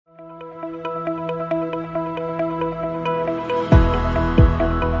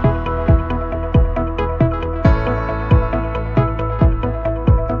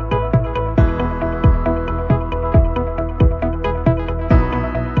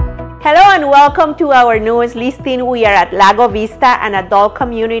Hello and welcome to our newest listing. We are at Lago Vista, an adult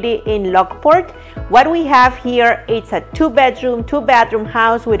community in Lockport. What we have here, it's a two-bedroom, two-bathroom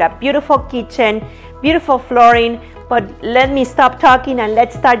house with a beautiful kitchen, beautiful flooring. But let me stop talking and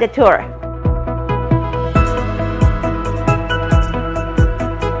let's start the tour.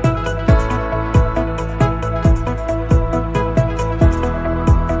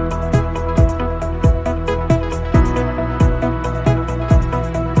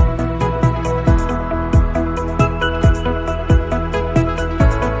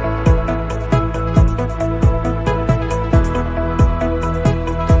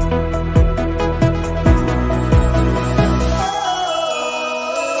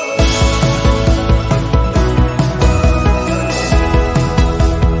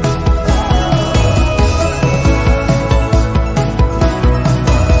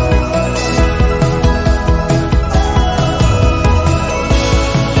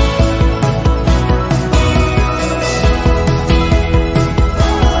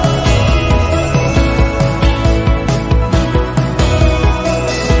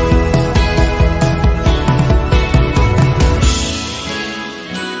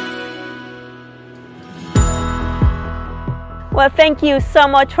 Well, thank you so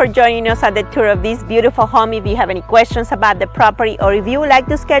much for joining us at the tour of this beautiful home. If you have any questions about the property or if you would like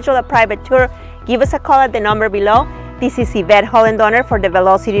to schedule a private tour, give us a call at the number below. This is Yvette Hollendonner for the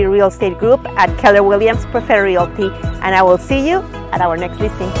Velocity Real Estate Group at Keller Williams Preferred Realty, and I will see you at our next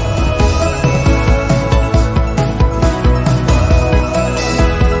listing.